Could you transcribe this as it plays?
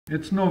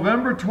It's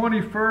November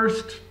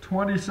 21st,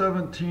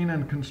 2017,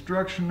 and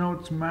Construction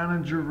Notes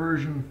Manager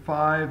version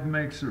 5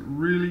 makes it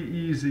really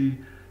easy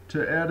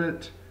to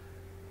edit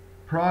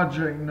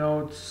project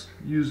notes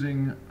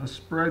using a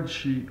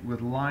spreadsheet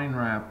with line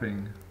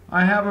wrapping.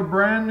 I have a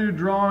brand new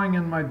drawing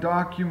in my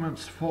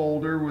Documents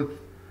folder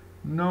with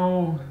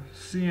no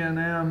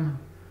CNM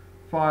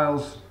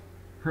files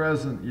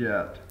present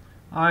yet.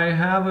 I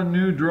have a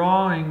new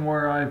drawing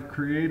where I've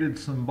created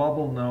some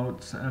bubble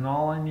notes, and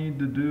all I need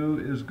to do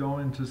is go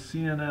into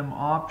CNM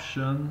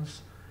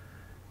options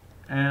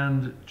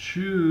and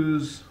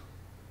choose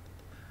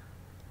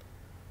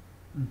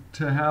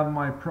to have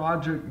my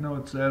project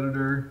notes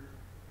editor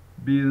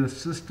be the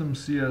system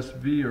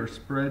CSV or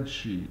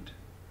spreadsheet.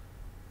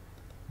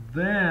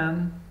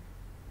 Then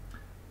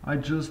I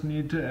just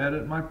need to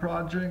edit my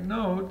project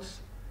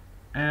notes,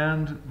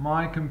 and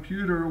my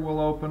computer will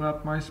open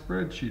up my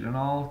spreadsheet, and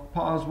I'll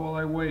pause while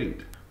I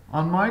wait.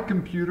 On my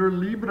computer,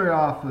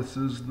 LibreOffice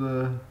is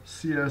the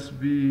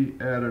CSV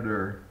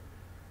editor,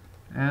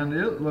 and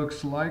it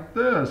looks like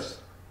this.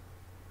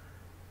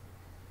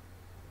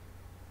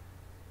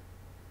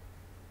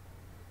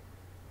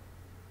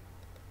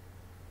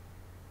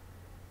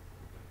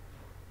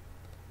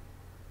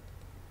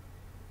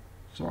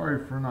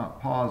 Sorry for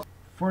not pausing.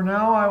 For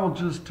now, I will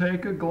just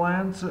take a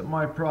glance at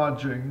my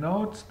project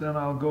notes, then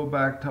I'll go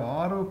back to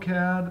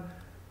AutoCAD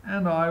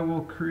and I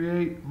will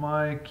create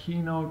my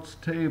keynotes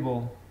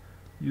table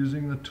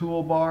using the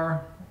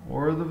toolbar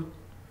or the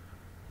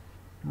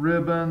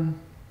ribbon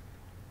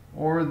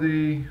or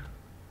the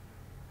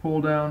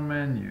pull-down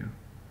menu.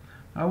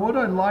 Now what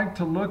I'd like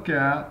to look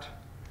at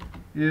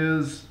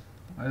is,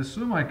 I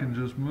assume I can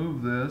just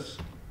move this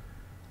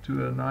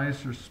to a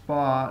nicer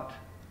spot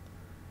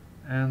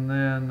and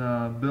then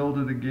build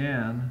it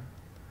again.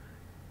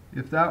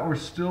 If that were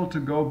still to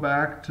go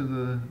back to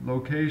the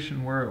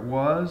location where it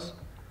was,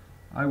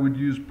 I would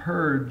use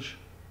purge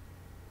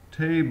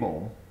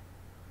table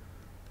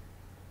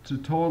to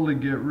totally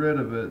get rid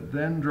of it,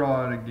 then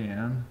draw it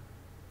again.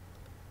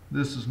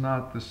 This is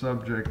not the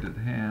subject at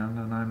hand,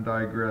 and I'm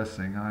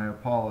digressing. I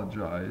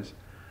apologize.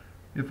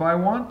 If I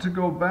want to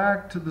go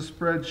back to the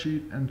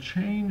spreadsheet and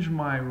change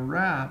my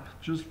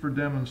wrap, just for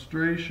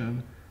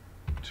demonstration,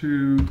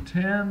 to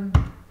 10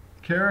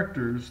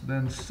 characters,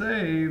 then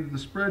save, the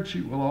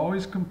spreadsheet will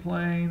always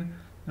complain,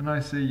 and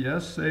I say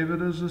yes, save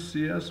it as a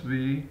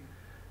CSV,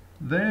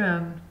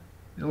 then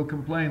it'll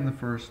complain the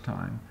first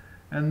time.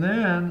 And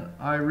then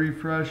I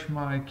refresh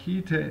my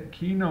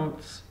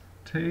keynotes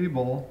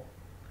table,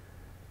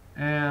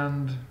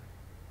 and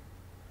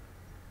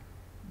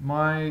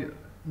my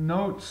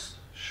notes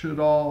should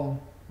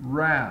all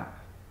wrap.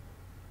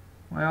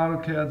 My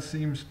AutoCAD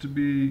seems to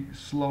be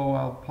slow.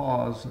 I'll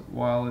pause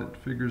while it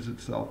figures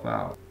itself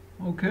out.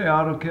 Okay,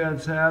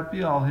 AutoCAD's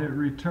happy. I'll hit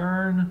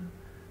return,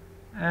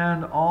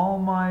 and all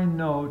my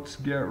notes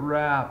get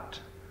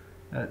wrapped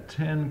at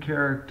 10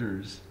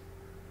 characters,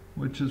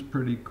 which is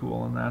pretty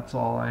cool, and that's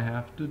all I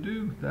have to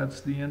do.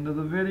 That's the end of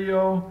the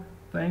video.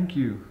 Thank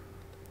you.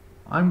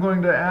 I'm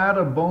going to add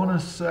a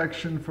bonus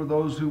section for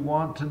those who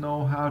want to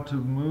know how to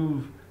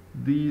move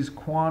these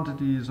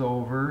quantities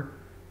over.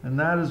 And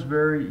that is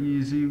very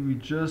easy. We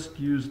just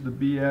use the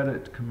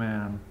bedit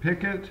command.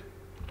 Pick it,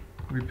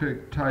 we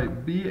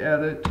type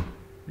bedit,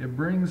 it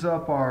brings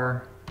up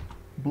our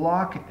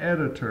block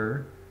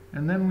editor,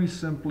 and then we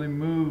simply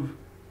move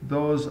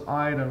those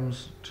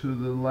items to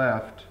the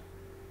left.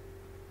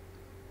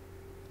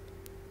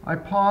 I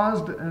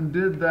paused and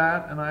did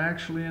that, and I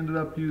actually ended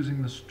up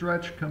using the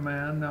stretch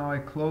command. Now I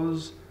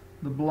close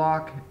the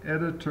block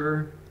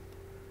editor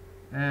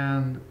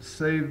and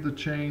save the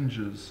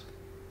changes.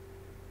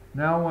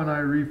 Now when I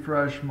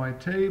refresh my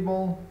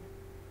table,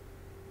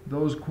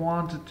 those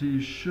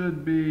quantities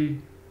should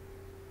be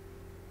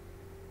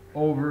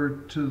over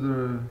to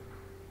the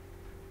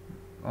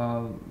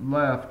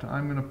left.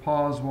 I'm going to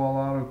pause while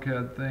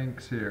AutoCAD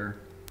thinks here.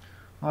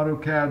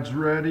 AutoCAD's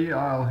ready.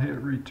 I'll hit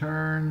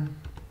return,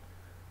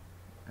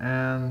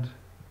 and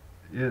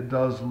it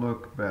does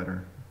look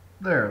better.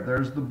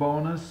 There's the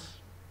bonus.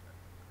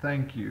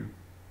 Thank you.